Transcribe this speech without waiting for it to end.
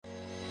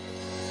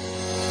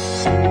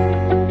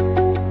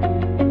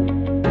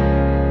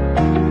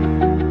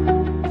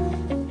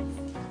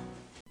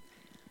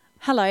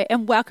Hello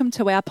and welcome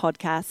to our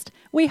podcast.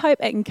 We hope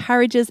it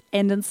encourages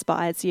and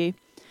inspires you.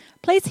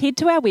 Please head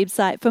to our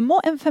website for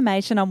more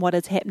information on what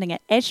is happening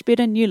at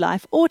Ashburton New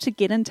Life or to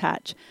get in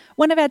touch.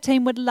 One of our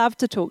team would love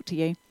to talk to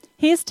you.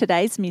 Here's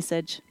today's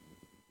message.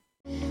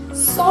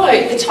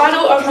 So, the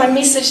title of my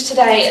message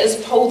today is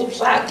Pull the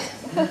Plug.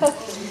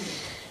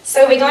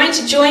 So we're going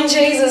to join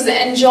Jesus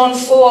in John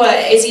 4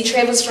 as he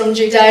travels from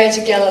Judea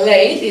to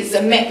Galilee. There's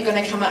a map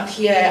going to come up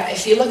here.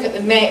 If you look at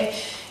the map,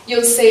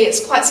 you'll see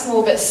it's quite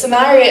small, but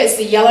Samaria is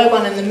the yellow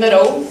one in the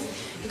middle.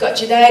 You've got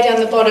Judea down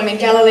the bottom and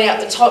Galilee up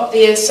the top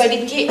there. So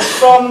to get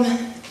from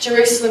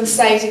Jerusalem,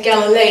 say, to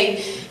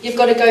Galilee, you've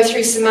got to go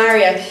through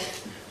Samaria.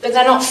 But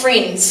they're not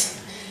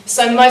friends.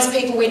 So most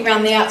people went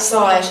round the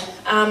outside.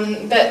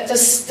 But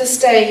this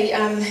day,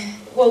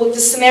 the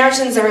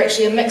Samaritans are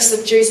actually a mix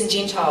of Jews and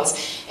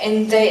Gentiles.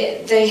 And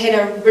they had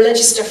a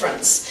religious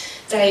difference.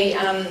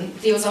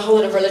 There was a whole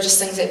lot of religious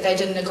things that they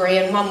didn't agree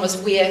on. One was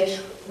where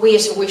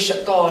to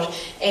worship God,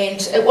 and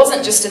it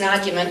wasn't just an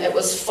argument, it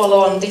was full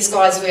on. These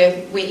guys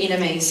were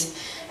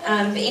enemies.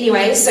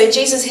 Anyway, so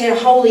Jesus had a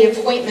holy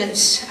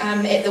appointment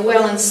at the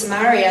well in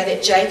Samaria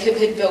that Jacob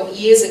had built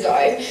years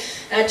ago.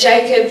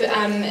 Jacob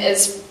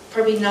is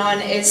probably known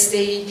as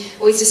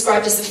he's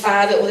described as the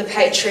father or the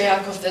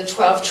patriarch of the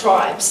 12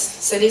 tribes.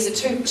 So these are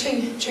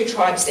two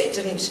tribes that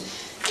didn't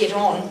get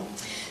on.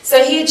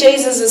 So here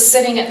Jesus is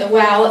sitting at the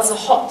well. It's a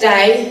hot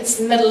day. It's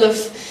the middle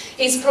of...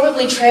 He's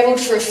probably travelled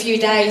for a few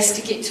days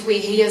to get to where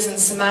he is in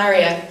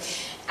Samaria.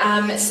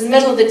 It's the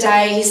middle of the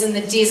day. He's in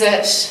the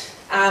desert.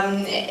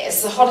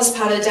 It's the hottest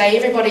part of the day.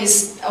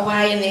 Everybody's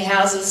away in their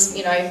houses,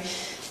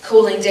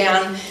 cooling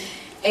down.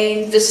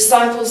 And the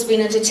disciples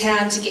went into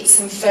town to get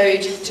some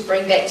food to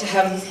bring back to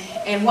him.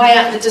 And way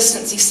out in the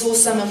distance, he saw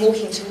someone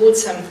walking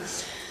towards him.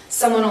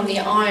 Someone on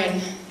their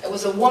own. It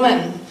was a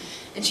woman.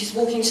 And she's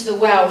walking to the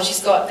well.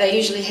 They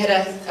usually had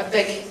a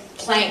big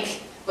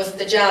plank with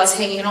the jars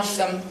hanging off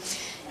them.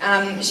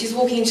 She's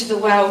walking to the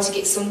well to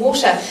get some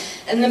water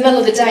in the middle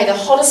of the day, the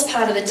hottest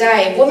part of the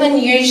day. Women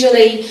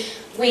usually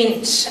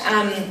went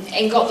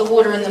and got the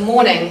water in the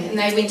morning, and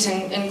they went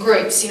in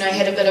groups.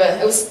 Had a bit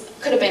of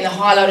could have been the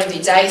highlight of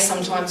their day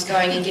sometimes,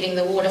 going and getting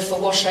the water for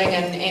washing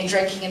and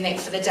drinking and that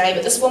for the day.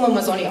 But this woman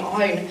was on her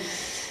own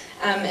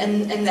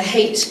in the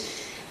heat,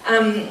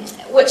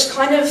 which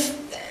kind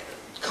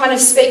of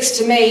speaks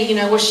to me.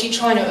 Was she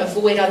trying to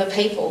avoid other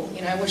people?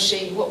 What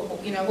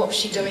was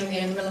she doing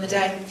there in the middle of the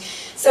day?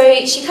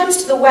 So she comes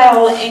to the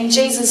well, and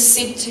Jesus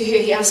said to her,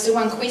 he asked her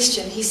one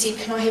question. He said,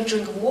 "Can I have a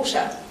drink of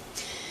water?"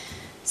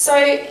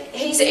 So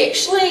he's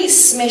actually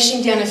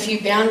smashing down a few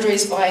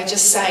boundaries by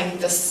just saying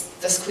this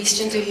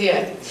question to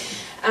her.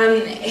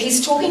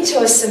 He's talking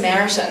to a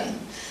Samaritan,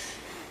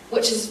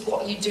 which is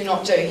what you do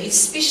not do.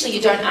 Especially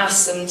you don't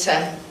ask them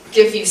to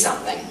give you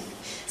something.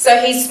 So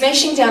he's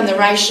smashing down the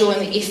racial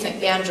and the ethnic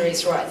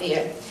boundaries right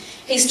there.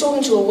 He's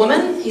talking to a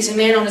woman. He's a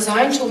man on his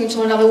own talking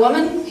to another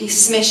woman. He's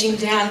smashing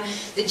down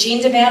the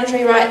gender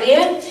boundary right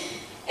there.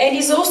 And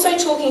he's also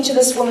talking to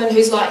this woman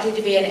who's likely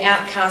to be an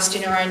outcast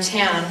in her own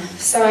town.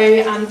 So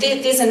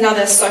there's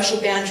another social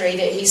boundary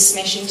that he's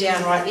smashing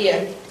down right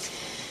there.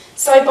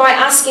 So by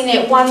asking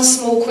that one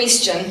small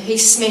question,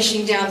 he's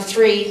smashing down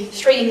three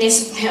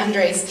massive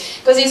boundaries,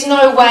 because there's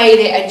no way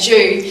that a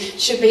Jew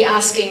should be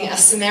asking a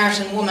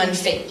Samaritan woman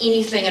for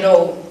anything at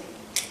all.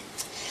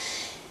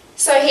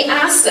 So he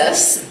asks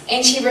this,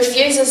 and she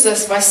refuses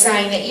this by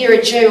saying that you're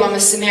a Jew, I'm a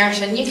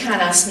Samaritan, you can't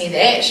ask me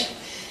that.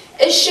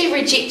 Is she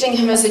rejecting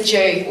him as a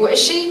Jew, or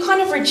is she kind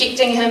of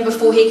rejecting him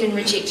before he can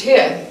reject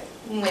her?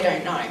 We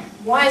don't know.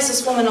 Why is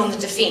this woman on the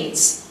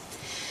defence?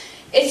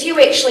 If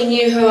you actually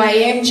knew who I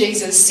am,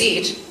 Jesus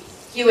said,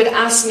 you would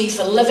ask me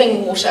for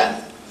living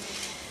water.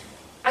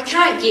 I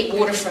can't get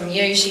water from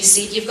you, she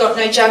said. You've got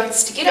no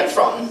jugs to get it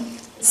from.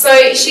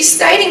 So she's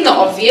stating the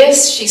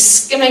obvious. She's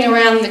skimming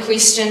around the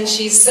question.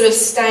 She's sort of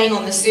staying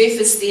on the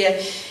surface there.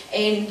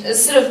 And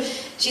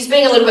she's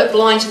being a little bit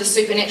blind to the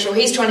supernatural.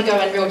 He's trying to go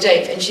in real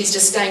deep, and she's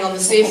just staying on the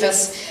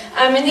surface.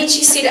 And then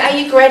she said, "Are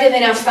you greater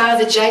than our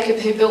father Jacob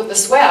who built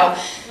this well?"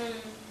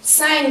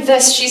 Saying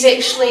this, she's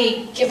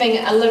actually giving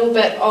a little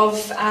bit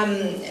of,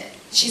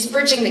 she's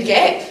bridging the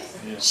gap.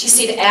 She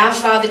said, "Our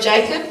father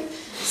Jacob."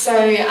 So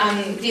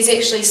there's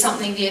actually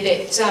something there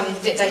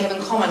that they have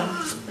in common.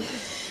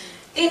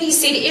 Then he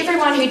said,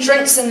 "Everyone who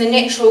drinks in the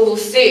natural will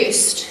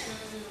thirst.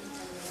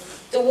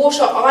 The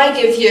water I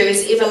give you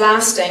is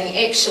everlasting.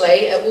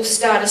 Actually, it will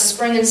start a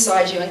spring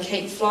inside you and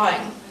keep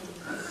flowing."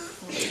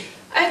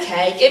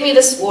 "Okay, give me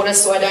this water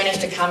so I don't have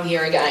to come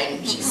here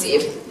again," she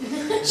said.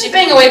 She's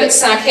being a wee bit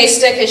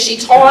sarcastic. Is she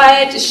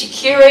tired? Is she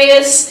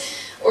curious?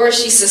 Or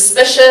is she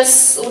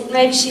suspicious? Or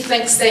maybe she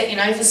thinks that,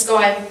 this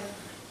guy,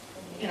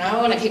 I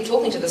want to keep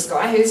talking to this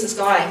guy. Who's this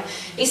guy?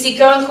 He said,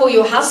 "Go and call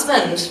your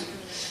husband."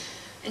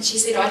 And she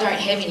said, "I don't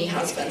have any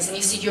husbands." And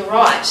he said, "You're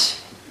right.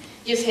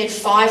 You've had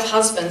 5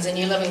 husbands and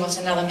you're living with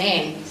another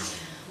man."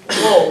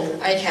 Whoa,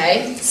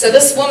 okay. So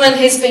this woman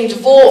has been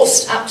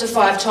divorced up to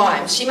 5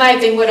 times. She may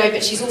have been widowed,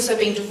 but she's also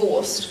been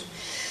divorced.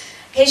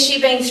 Has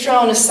she been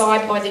thrown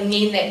aside by the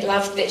men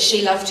that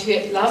she loved?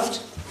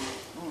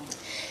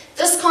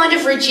 This kind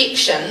of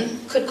rejection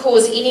could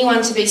cause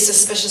anyone to be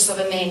suspicious of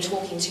a man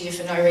talking to you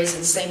for no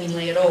reason,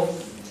 seemingly at all.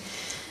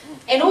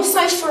 And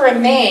also for a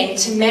man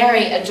to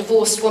marry a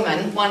divorced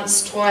woman,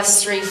 once,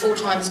 twice, 3, 4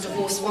 times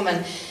divorced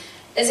woman,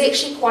 is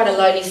actually quite a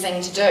lowly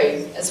thing to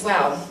do as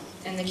well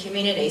in the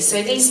community.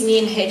 So these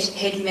men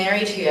had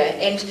married her,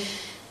 and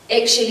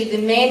actually the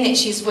man that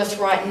she's with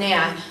right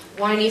now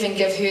won't even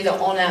give her the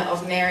honour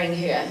of marrying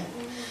her.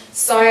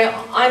 So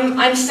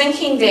I'm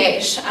thinking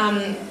that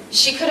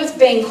she could have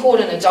been caught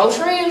in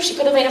adultery, or she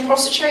could have been a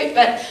prostitute,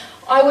 but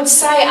I would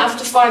say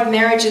after 5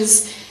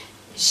 marriages,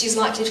 she's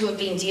likely to have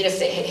been dead if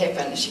that had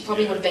happened. She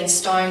probably would have been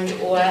stoned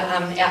or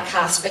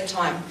outcast big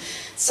time.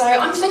 So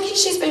I'm thinking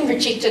she's been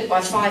rejected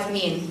by 5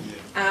 men.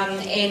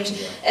 And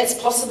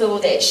it's possible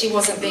that she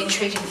wasn't being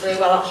treated very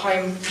well at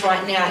home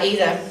right now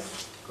either.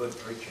 Good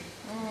preaching.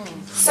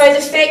 So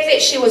the fact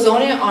that she was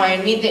on her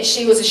own meant that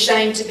she was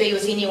ashamed to be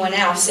with anyone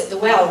else at the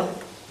well.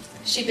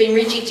 She'd been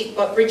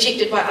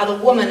rejected by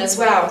other women as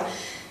well.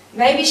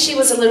 Maybe she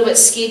was a little bit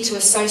scared to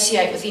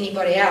associate with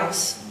anybody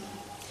else.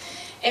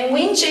 And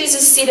when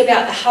Jesus said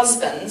about the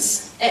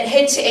husbands, it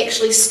had to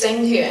actually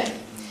sting her.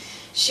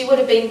 She would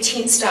have been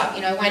tensed up,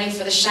 waiting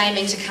for the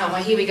shaming to come. Oh,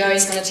 here we go,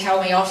 he's going to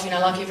tell me off,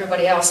 like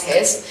everybody else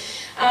has.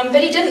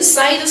 But he didn't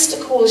say this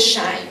to cause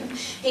shame.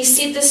 He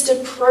said this to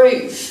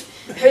prove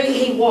who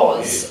he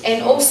was,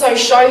 and also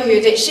show her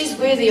that she's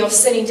worthy of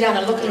sitting down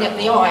and looking at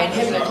the eye and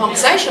having a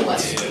conversation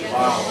with.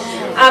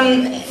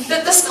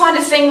 But this kind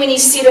of thing, when he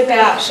said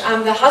about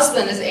the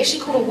husband, is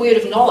actually called a word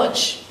of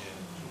knowledge,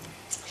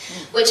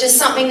 which is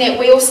something that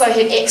we also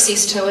have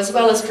access to, as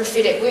well as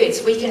prophetic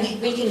words. We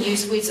can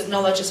use words of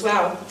knowledge as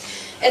well.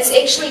 It's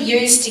actually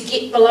used to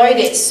get below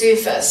that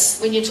surface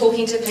when you're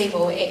talking to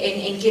people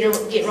and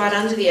get right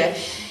under there.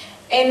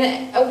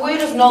 And a word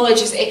of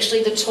knowledge is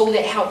actually the tool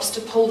that helps to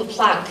pull the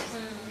plug.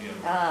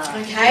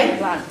 Okay?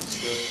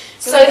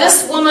 So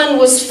this woman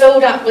was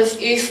filled up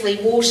with earthly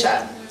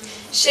water.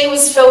 She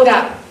was filled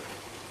up,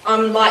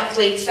 I'm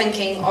likely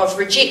thinking of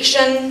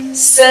rejection,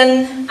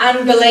 sin,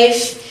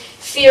 unbelief,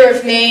 fear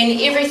of man.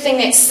 Everything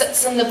that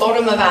sits in the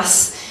bottom of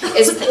us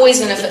is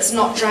poison if it's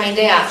not drained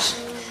out.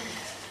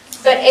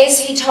 But as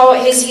he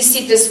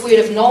said this word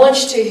of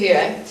knowledge to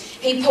her,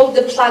 he pulled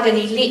the plug and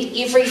he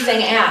let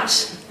everything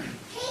out.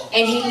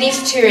 And he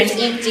left her an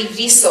empty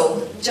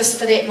vessel just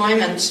for that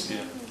moment.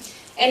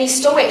 And he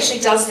still actually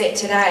does that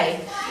today.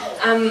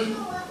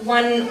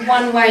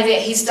 One way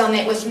that he's done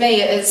that with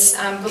me is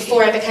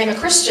before I became a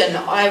Christian,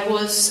 I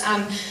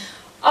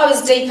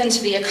was deep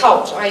into the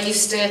occult. I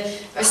used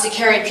to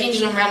carry a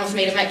pendulum around with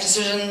me to make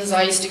decisions.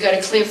 I used to go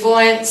to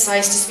clairvoyance. I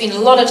used to spend a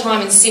lot of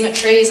time in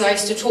cemeteries. I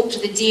used to talk to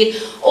the dead.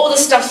 All the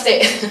stuff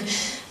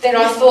that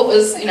I thought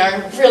was,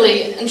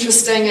 really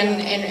interesting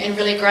and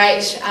really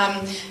great.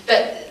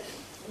 But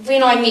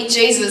when I met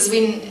Jesus,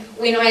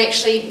 when I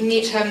actually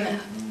met him,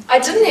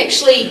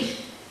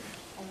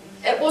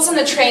 it wasn't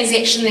a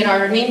transaction that I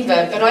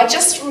remember, but I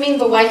just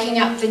remember waking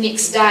up the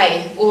next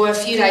day or a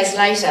few days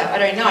later, I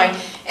don't know,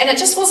 and it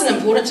just wasn't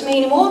important to me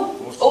anymore,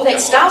 all that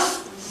stuff.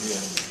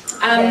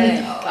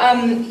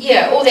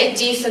 All that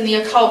death and the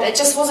occult, it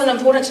just wasn't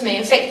important to me.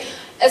 In fact,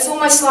 it's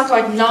almost like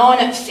I'd known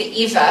it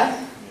forever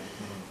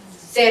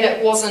that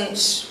it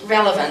wasn't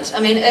relevant. I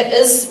mean, it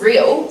is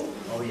real,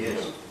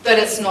 but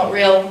it's not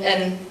real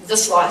in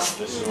this life.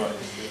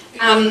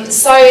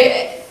 So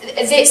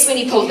that's when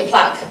he pulled the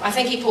plug. I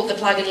think he pulled the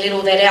plug and let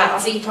all that out. I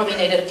think he probably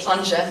needed a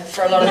plunger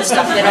for a lot of the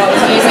stuff that I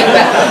was using,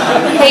 but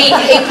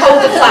he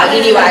pulled the plug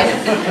anyway.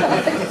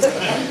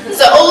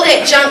 So all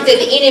that junk that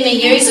the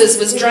enemy uses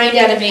was drained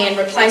out of me and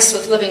replaced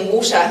with living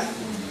water.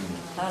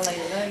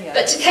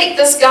 But to keep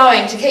this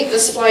going, to keep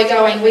this flow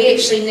going, we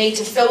actually need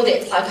to fill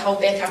that plug hole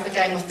back up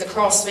again with the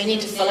cross. We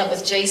need to fill it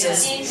with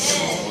Jesus.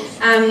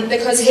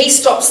 Because he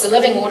stops the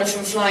living water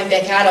from flowing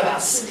back out of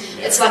us.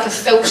 It's like a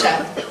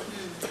filter.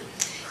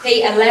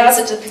 He allows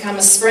it to become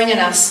a spring in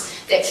us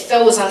that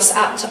fills us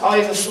up to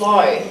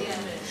overflow.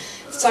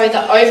 So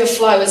the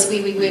overflow is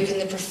where we work in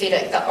the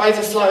prophetic. The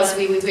overflow is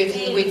where we work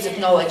in the words of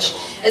knowledge.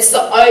 It's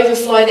the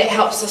overflow that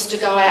helps us to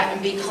go out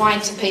and be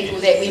kind to people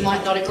that we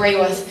might not agree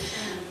with.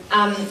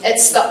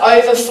 It's the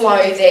overflow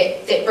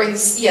that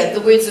brings,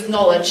 the words of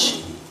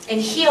knowledge and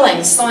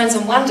healing, signs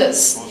and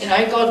wonders.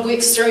 God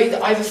works through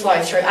the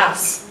overflow through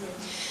us.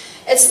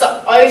 It's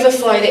the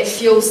overflow that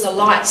fuels the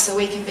light so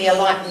we can be a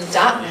light in the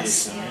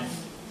darkness.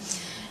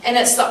 And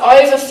it's the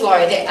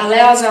overflow that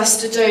allows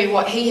us to do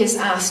what he has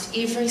asked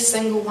every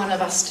single one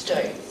of us to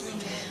do,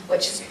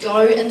 which is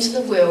go into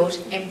the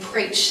world and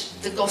preach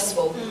the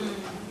gospel.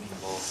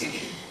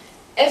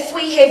 If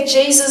we have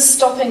Jesus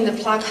stopping the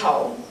plug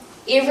hole,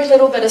 every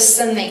little bit of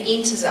sin that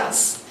enters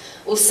us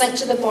will sink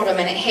to the bottom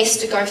and it has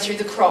to go through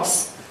the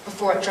cross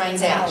before it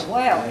drains out. Oh,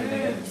 wow.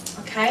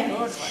 Okay?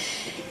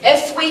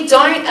 If we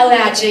don't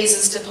allow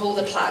Jesus to pull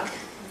the plug,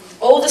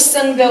 all the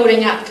sin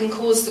building up can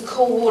cause the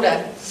cool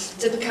water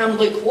to become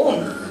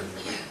lukewarm.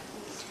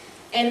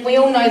 And we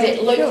all know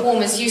that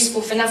lukewarm is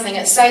useful for nothing.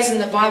 It says in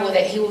the Bible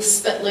that he will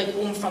spit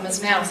lukewarm from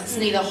his mouth. It's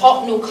neither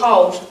hot nor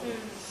cold.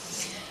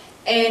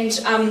 And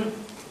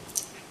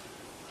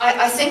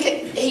I think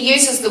he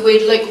uses the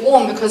word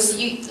lukewarm because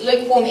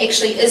lukewarm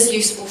actually is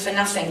useful for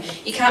nothing.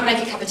 You can't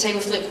make a cup of tea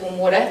with lukewarm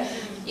water.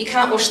 You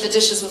can't wash the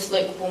dishes with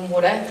lukewarm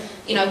water.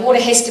 You know,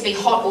 water has to be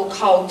hot or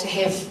cold to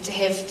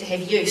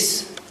have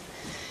use.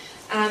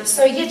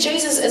 So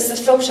Jesus is the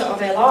filter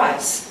of our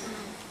lives.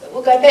 But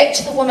we'll go back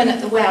to the woman at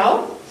the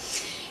well.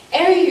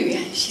 "Are you,"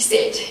 she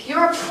said,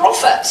 "you're a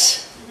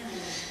prophet."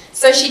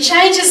 So she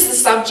changes the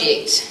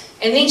subject,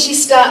 and then she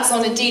starts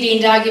on a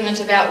dead-end argument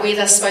about where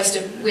they're supposed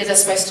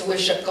to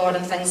worship God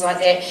and things like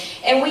that.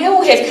 And we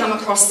all have come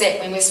across that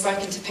when we've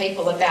spoken to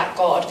people about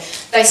God.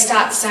 They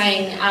start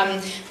saying,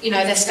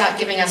 they start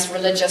giving us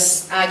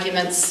religious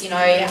arguments,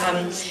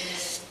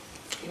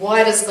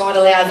 why does God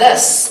allow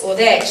this or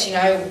that?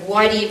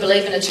 Why do you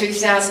believe in a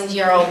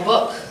 2,000-year-old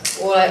book?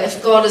 Or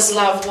if God is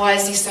love, why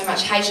is there so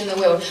much hate in the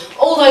world?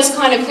 All those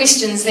kind of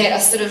questions that are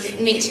sort of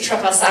meant to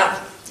trip us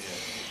up.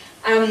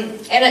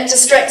 And it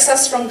distracts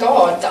us from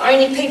God. The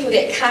only people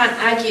that can't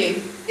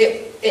argue,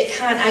 that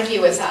can't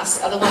argue with us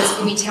are the ones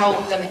when we tell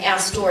them our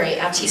story,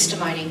 our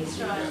testimony.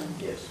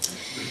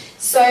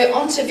 So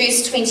on to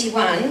verse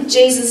 21,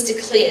 Jesus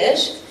declared,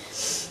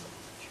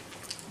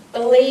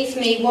 "Believe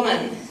me,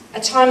 woman, a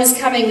time is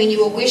coming when you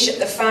will worship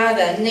the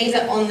Father,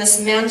 neither on this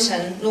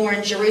mountain nor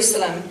in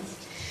Jerusalem.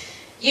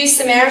 You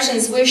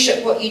Samaritans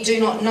worship what you do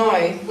not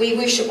know. We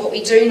worship what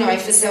we do know,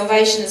 for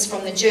salvation is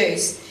from the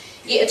Jews.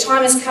 Yet a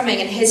time is coming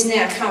and has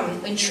now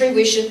come when true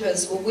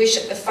worshippers will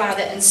worship the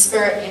Father in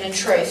spirit and in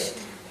truth.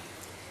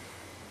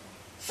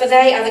 For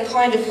they are the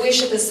kind of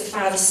worshippers the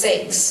Father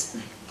seeks.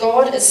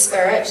 God is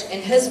spirit,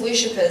 and his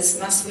worshippers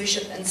must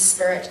worship in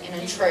spirit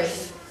and in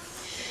truth."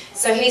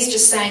 So he's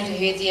just saying to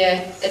her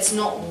there, it's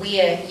not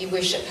where you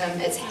worship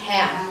him, it's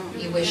how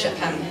you worship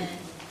him.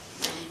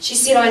 She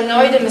said, "I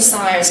know the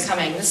Messiah is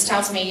coming." This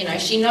tells me,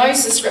 she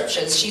knows the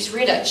scriptures. She's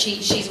read it.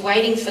 She's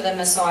waiting for the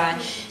Messiah.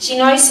 She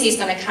knows he's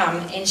going to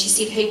come, and she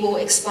said he will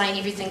explain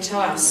everything to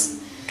us.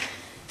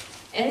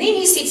 And then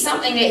he said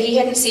something that he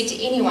hadn't said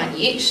to anyone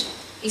yet.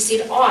 He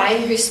said, "I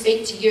who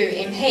speak to you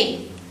am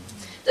he."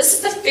 This is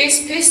the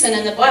first person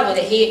in the Bible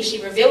that he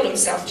actually revealed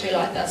himself to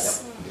like this.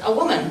 A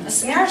woman, a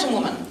Samaritan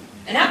woman,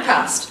 an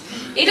outcast.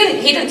 He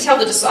didn't tell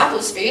the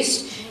disciples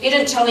first. He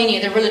didn't tell any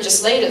of the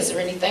religious leaders or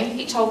anything.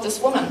 He told this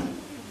woman.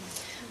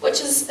 Which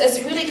is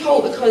really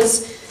cool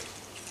because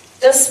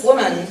this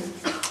woman,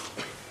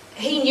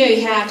 he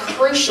knew how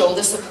crucial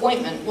this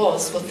appointment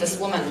was with this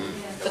woman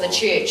for the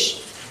church.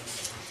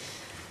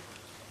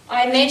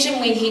 I imagine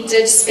when he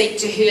did speak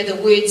to her,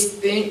 the words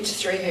burnt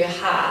through her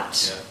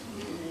heart.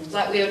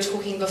 Like we were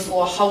talking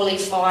before, holy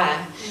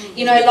fire.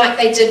 Like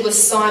they did with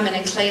Simon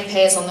and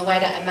Cleopas on the way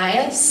to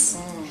Emmaus.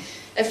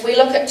 If we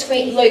look at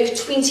Luke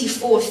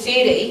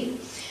 24:30,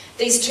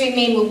 these two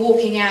men were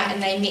walking out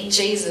and they met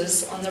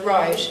Jesus on the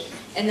road.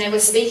 And they were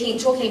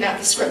talking about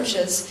the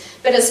scriptures.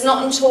 But it's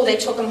not until they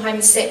took him home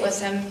and sat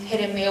with him, had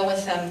a meal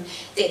with him,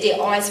 that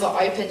their eyes were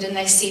opened and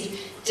they said,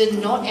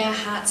 "Did not our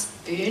hearts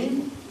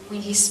burn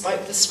when he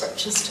spoke the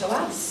scriptures to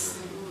us?"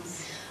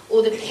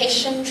 Or the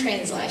Passion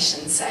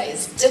Translation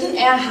says, "Didn't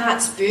our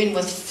hearts burn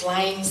with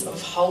flames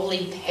of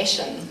holy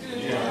passion?"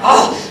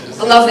 Oh,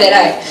 I love that,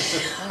 eh?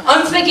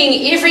 I'm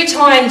thinking every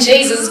time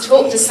Jesus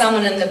talked to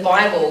someone in the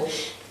Bible,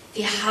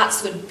 their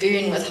hearts would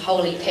burn with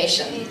holy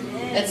passion.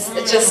 It's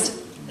just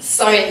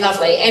so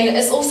lovely. And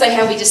it's also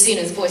how we discern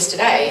his voice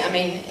today. I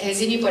mean,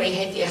 has anybody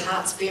had their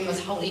hearts burn with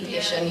holy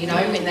passion,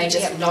 when they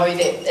just know that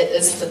it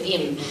is for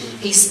them,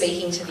 he's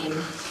speaking to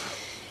them.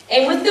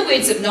 And with the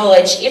words of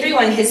knowledge,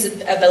 everyone has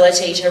the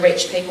ability to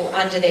reach people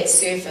under that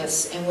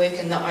surface and work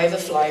in the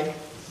overflow.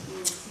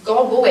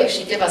 God will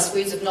actually give us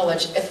words of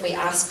knowledge if we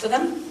ask for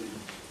them.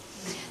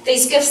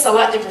 These gifts are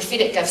like the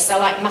prophetic gifts, they're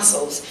like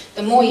muscles.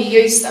 The more you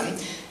use them,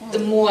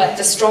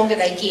 the stronger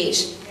they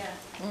get.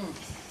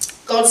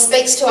 God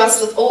speaks to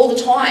us all the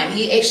time.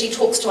 He actually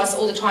talks to us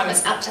all the time.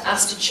 It's up to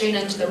us to tune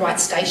into the right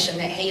station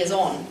that he is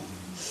on.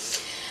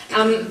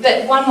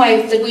 But one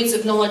way, the words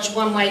of knowledge,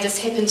 one way this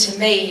happened to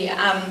me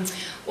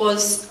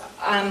was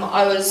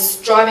I was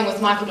driving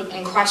with Michael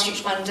in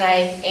Christchurch one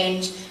day,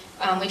 and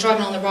we're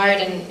driving on the road,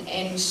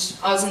 and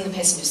I was in the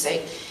passenger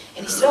seat.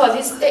 And he said, "Oh,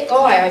 there's that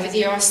guy over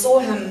there. I saw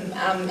him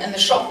in the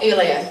shop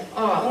earlier.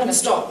 Oh, I'm going to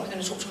stop. I'm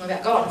going to talk to him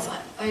about God." I was like,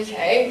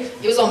 okay.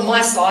 He was on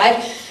my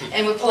side,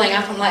 and we're pulling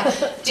up. I'm like,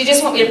 "Do you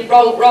just want me to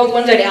roll the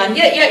window down?"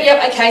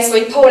 Yeah, okay. So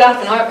he pulled up,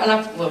 and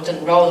I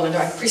didn't roll the window.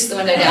 I pressed the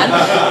window down.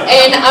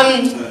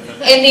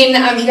 And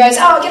then he goes,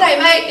 "Oh, g'day,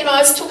 mate. I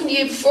was talking to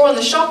you before in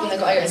the shop." And the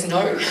guy goes,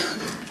 "No."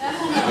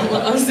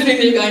 I'm sitting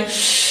there going,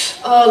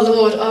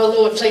 oh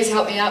Lord, please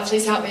help me out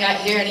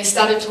here. And he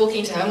started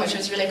talking to him, which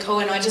was really cool.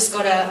 And I just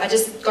got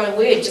a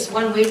word, just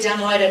one word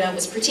downloaded, and it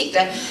was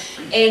protector.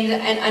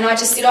 And I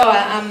just said,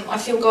 I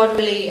feel God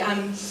really,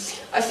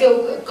 I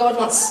feel God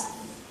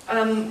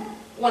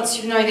wants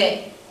you to know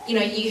that,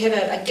 you have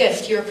a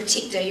gift. You're a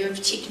protector. You're a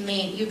protect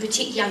man. You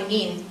protect young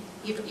men.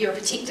 you're a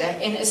protector.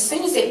 And as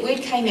soon as that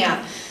word came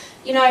out,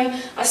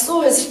 I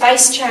saw his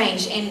face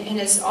change and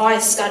his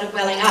eyes started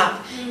welling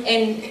up.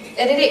 And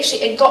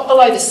it got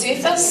below the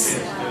surface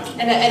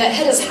and it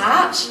hit his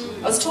heart.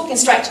 I was talking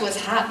straight to his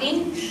heart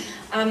then.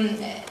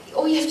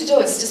 All you have to do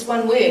is just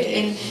one word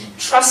and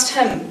trust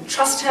him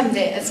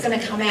that it's going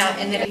to come out.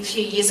 And that a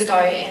few years ago,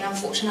 and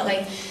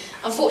unfortunately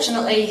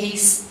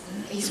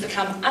he's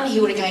become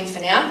unhealed again for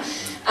now.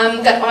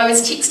 But I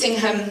was texting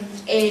him,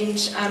 and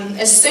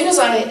as soon as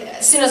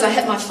I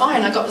hit my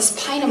phone, I got this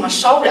pain in my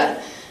shoulder.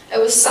 It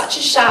was such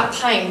a sharp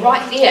pain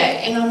right there,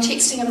 and I'm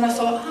texting him, and I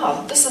thought,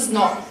 oh, this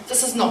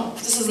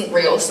isn't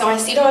real. So I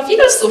said, oh, have you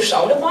got a sore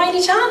shoulder by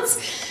any chance?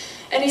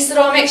 And he said,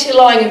 oh, I'm actually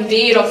lying in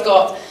bed. I've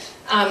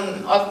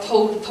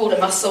pulled a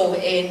muscle,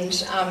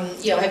 and I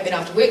haven't been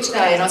able to work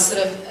today. And I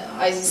said,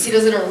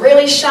 is it a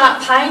really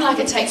sharp pain, like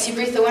it takes your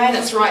breath away, and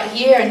it's right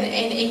here? And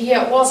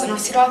yeah, it was. And I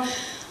said, oh,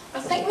 I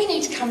think we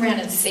need to come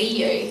around and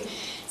see you.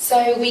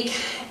 So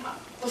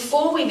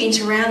before we went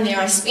around there,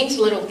 I spent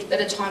a little bit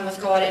of time with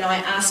God, and I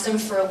asked him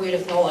for a word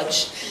of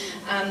knowledge.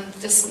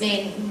 This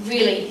man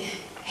really,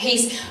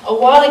 a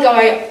while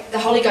ago, the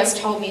Holy Ghost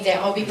told me that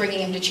I'll be bringing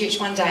him to church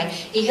one day.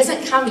 He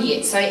hasn't come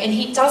yet, and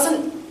he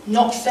doesn't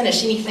not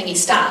finish anything he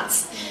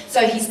starts.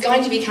 So he's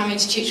going to be coming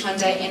to church one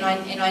day, and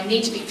I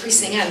need to be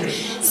pressing in.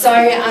 So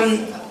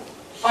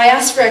I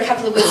asked for a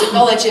couple of words of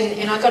knowledge,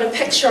 and I got a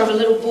picture of a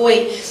little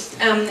boy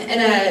in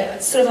a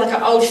sort of like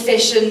an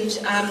old-fashioned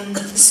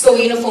school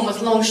uniform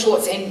with long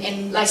shorts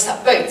and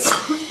laced-up boots.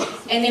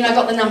 And then I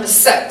got the number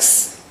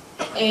 6,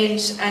 and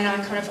I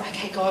kind of,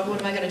 okay, God, what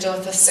am I going to do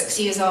with this? 6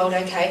 years old,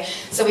 okay.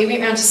 So we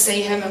went round to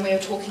see him, and we were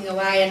talking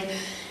away,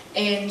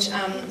 and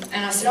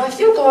I said, I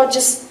feel God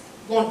just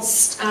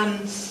wants.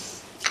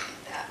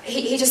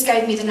 He just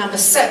gave me the number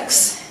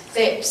 6.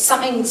 That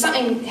something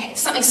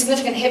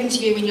significant happened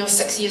to you when you're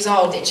 6 years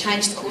old that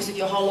changed the course of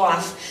your whole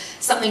life.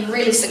 Something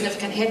really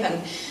significant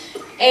happened.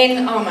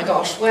 And oh my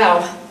gosh,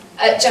 wow,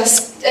 it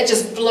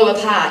just blew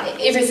apart.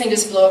 Everything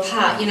just blew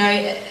apart, it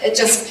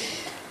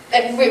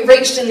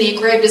reached in there,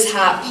 grabbed his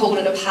heart, pulled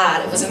it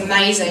apart. It was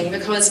amazing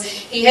because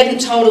he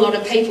hadn't told a lot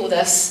of people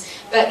this,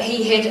 but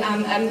he had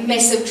a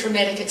massive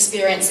traumatic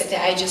experience at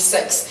the age of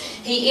 6.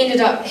 He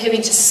ended up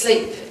having to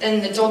sleep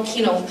in the dog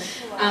kennel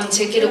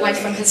to get away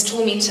from his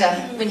tormentor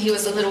when he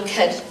was a little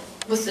kid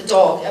with the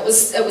dog. It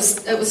was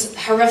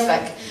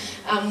horrific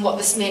what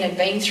this man had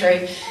been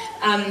through.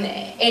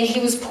 And he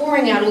was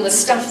pouring out all the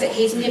stuff that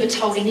he's never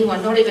told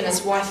anyone, not even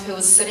his wife who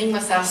was sitting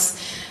with us.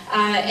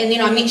 And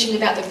then I mentioned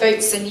about the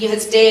boots, and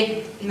his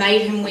dad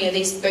made him wear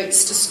these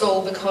boots to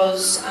school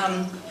because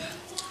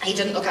he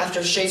didn't look after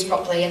his shoes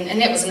properly,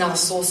 and that was another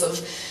source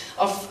of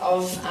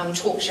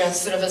torture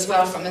sort of as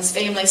well from his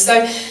family.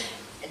 So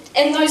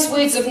in those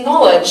words of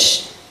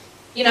knowledge,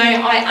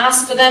 I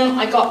asked for them,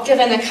 I got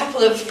given a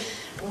couple of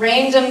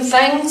random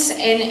things,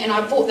 and I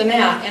brought them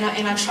out, and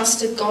I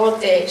trusted God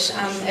that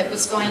it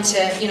was going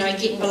to,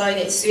 get below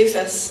that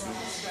surface.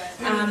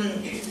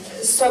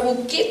 So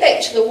we'll get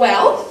back to the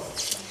well.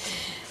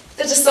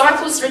 The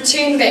disciples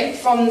returned back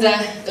from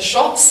the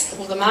shops,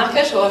 or the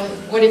market, or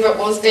whatever it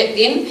was back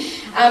then,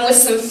 with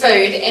some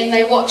food, and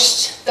they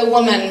watched the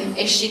woman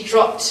as she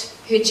dropped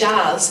her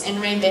jars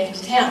and ran back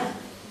into town.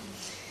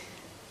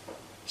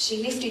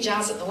 She left her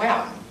jars at the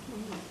well.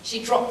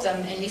 She dropped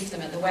them and left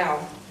them at the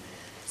well.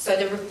 So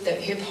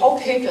her whole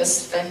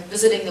purpose for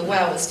visiting the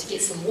well was to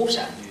get some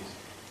water.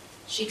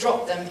 She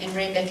dropped them and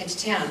ran back into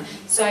town.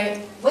 So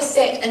with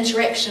that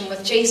interaction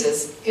with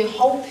Jesus, her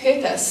whole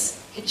purpose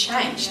had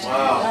changed.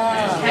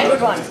 Wow. Okay?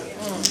 Good one.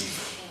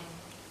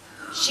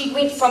 She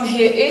went from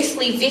her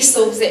earthly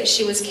vessels that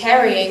she was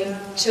carrying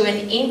to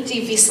an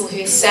empty vessel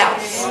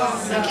herself.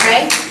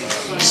 Okay?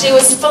 She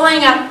was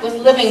filling up with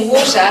living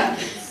water.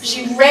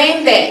 She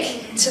ran back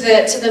to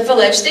the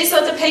village. These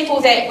are the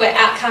people that were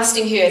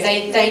outcasting her.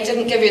 They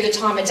didn't give her the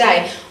time of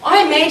day.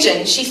 I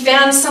imagine she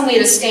found somewhere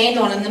to stand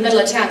on in the middle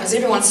of town because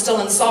everyone's still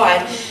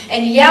inside,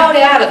 and yelled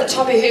out at the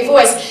top of her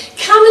voice,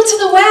 "Come into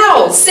the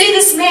well. See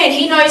this man.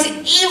 He knows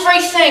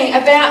everything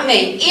about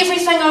me,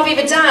 everything I've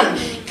ever done.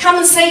 Come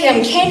and see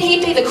him. Can he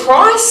be the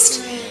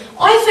Christ?"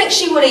 I think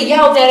she would have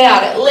yelled that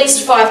out at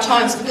least 5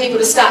 times for people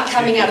to start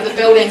coming out of the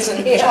buildings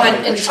and try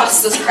and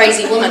trust this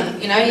crazy woman,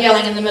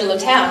 yelling in the middle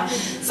of town.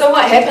 So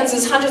what happens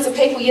is hundreds of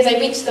people, they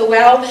went to the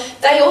well.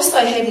 They also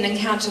had an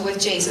encounter with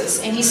Jesus,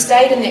 and he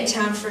stayed in that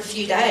town for a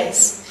few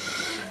days.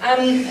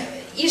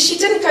 She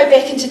didn't go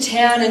back into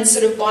town and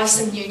sort of buy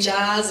some new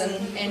jars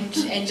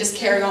and just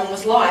carry on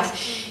with life.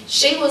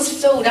 She was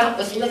filled up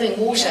with living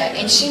water,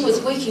 and she was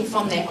working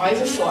from that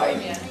overflow.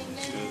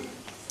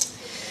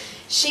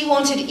 She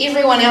wanted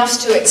everyone else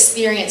to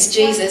experience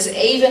Jesus,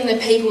 even the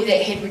people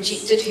that had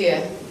rejected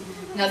her.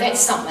 Now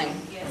that's something,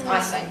 I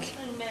think.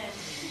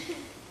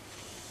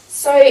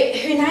 So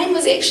her name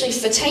was actually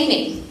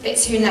Fotini,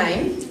 that's her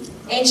name,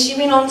 and she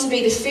went on to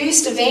be the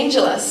first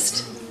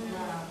evangelist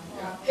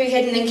who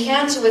had an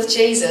encounter with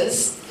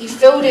Jesus. He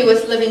filled her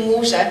with living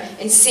water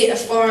and set a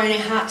fire in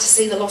her heart to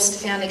see the lost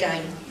found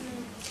again.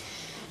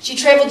 She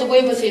travelled the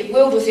world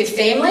with her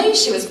family.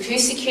 She was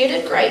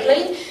persecuted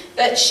greatly,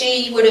 but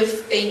she would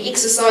have been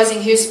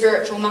exercising her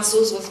spiritual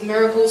muscles with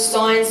miracles,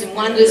 signs and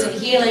wonders and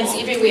healings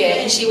everywhere,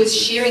 and she was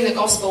sharing the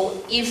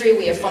gospel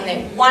everywhere from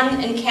that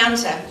one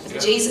encounter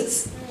with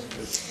Jesus.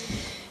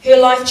 Her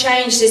life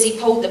changed as he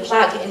pulled the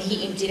plug and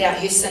he emptied out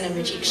her sin and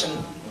rejection.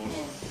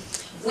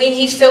 When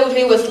he filled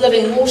her with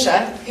living water,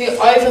 her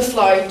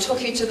overflow took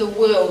her to the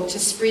world to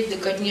spread the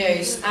good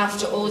news.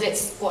 After all,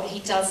 that's what he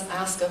does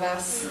ask of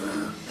us.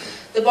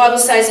 The Bible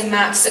says in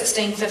Mark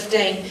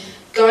 16:15,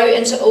 "Go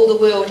into all the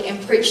world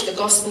and preach the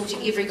gospel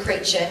to every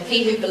creature.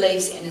 He who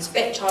believes and is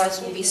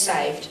baptized will be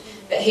saved,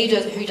 but he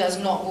who does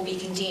not will be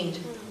condemned."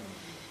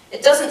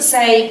 It doesn't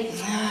say,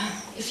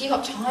 if you've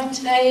got time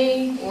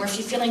today, or if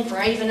you're feeling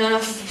brave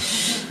enough,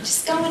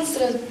 just go and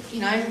sort of,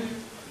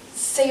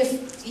 see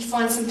if you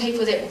find some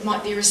people that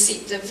might be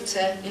receptive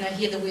to,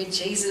 hear the word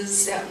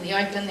Jesus out in the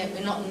open, that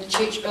we're not in the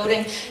church building.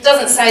 It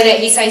doesn't say that.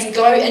 He says,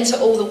 go into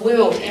all the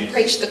world and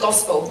preach the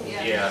gospel.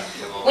 Yeah.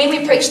 When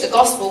we preach the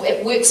gospel,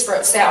 it works for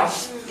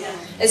itself.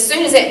 As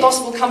soon as that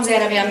gospel comes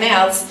out of our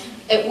mouths,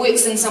 it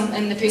works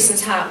in the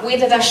person's heart,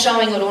 whether they're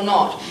showing it or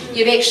not.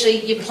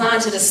 You've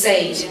planted a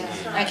seed.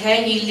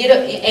 Okay, you let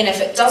it, and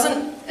if it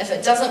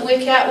doesn't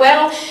work out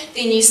well,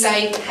 then you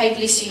say, "Hey,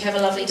 bless you, have a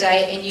lovely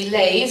day," and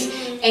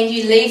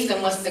you leave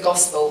them with the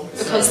gospel,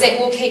 because that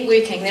will keep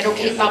working, that'll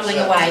keep bubbling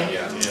away.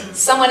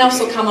 Someone else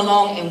will come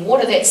along and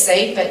water that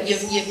seed, but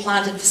you've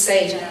planted the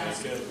seed.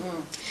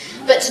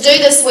 But to do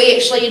this, we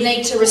actually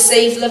need to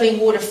receive living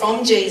water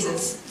from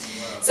Jesus.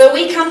 So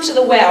we come to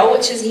the well,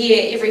 which is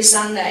here every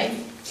Sunday,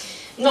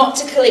 not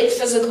to collect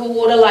physical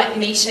water like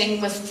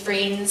meeting with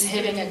friends,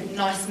 having a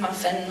nice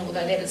muffin,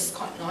 although that is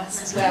quite nice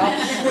as well,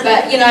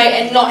 but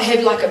and not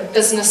have like a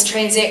business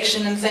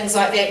transaction and things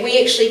like that.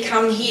 We actually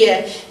come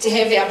here to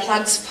have our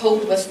plugs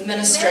pulled with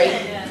ministry,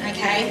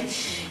 okay?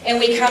 And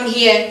we come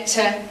here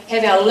to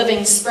have our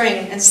living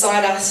spring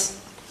inside us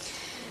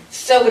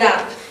filled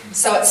up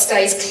so it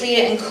stays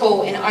clear and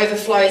cool and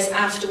overflows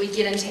after we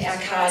get into our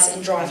cars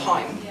and drive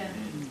home.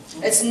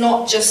 It's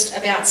not just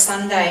about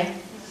Sunday.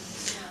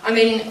 I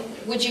mean,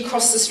 would you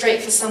cross the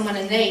street for someone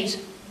in need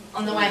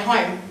on the way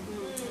home?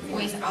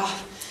 Or you think,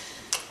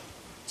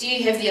 do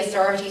you have the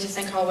authority to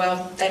think, oh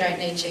well, they don't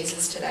need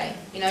Jesus today?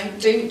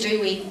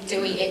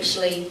 Do we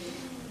actually?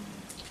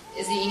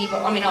 Is there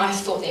anybody? I mean, I've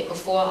thought that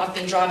before. I've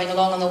been driving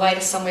along on the way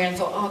to somewhere and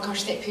thought, oh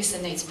gosh, that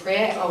person needs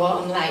prayer. Oh well,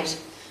 I'm late,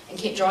 and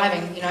kept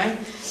driving.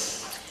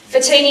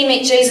 Fatini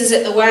met Jesus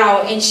at the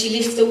well, and she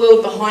left the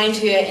world behind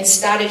her and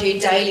started her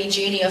daily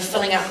journey of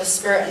filling up with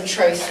spirit and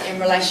truth and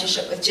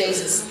relationship with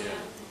Jesus.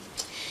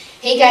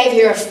 He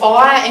gave her a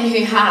fire in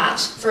her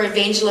heart for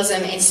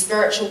evangelism and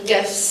spiritual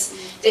gifts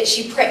that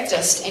she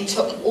practiced and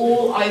took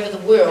all over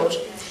the world,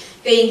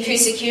 being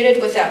persecuted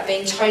without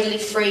being totally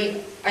free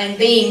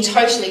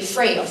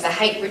of the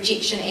hate,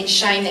 rejection and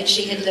shame that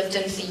she had lived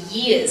in for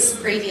years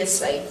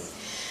previously.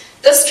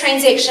 This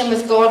transaction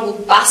with God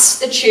will bust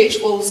the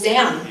church walls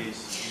down,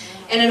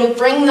 and it'll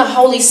bring the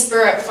Holy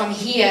Spirit from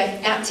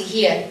here out to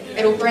here.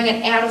 It'll bring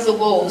it out of the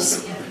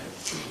walls,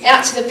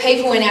 out to the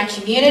people in our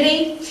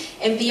community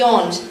and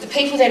beyond, the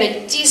people that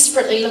are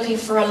desperately looking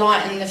for a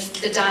light in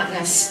the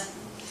darkness.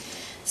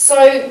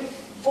 So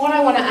what I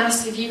want to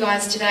ask of you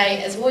guys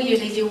today is, will you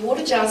leave your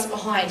water jars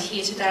behind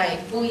here today?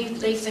 Will you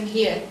leave them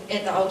here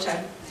at the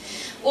altar?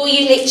 Will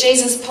you let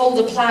Jesus pull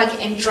the plug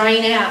and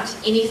drain out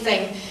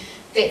anything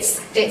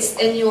that's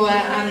in your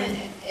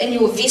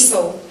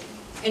vessel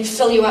and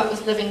fill you up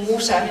with living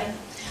water?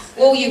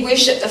 Will you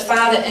worship the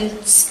Father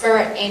in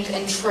spirit and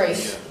in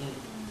truth?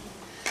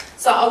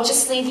 So I'll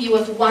just leave you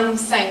with one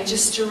thing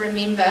just to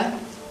remember.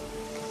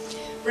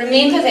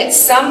 Remember that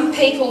some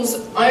people's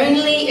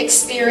only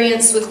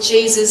experience with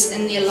Jesus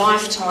in their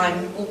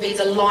lifetime will be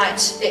the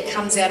light that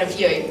comes out of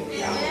you.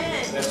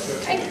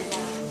 Okay?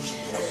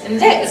 And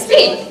that is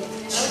me.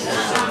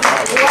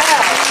 Wow.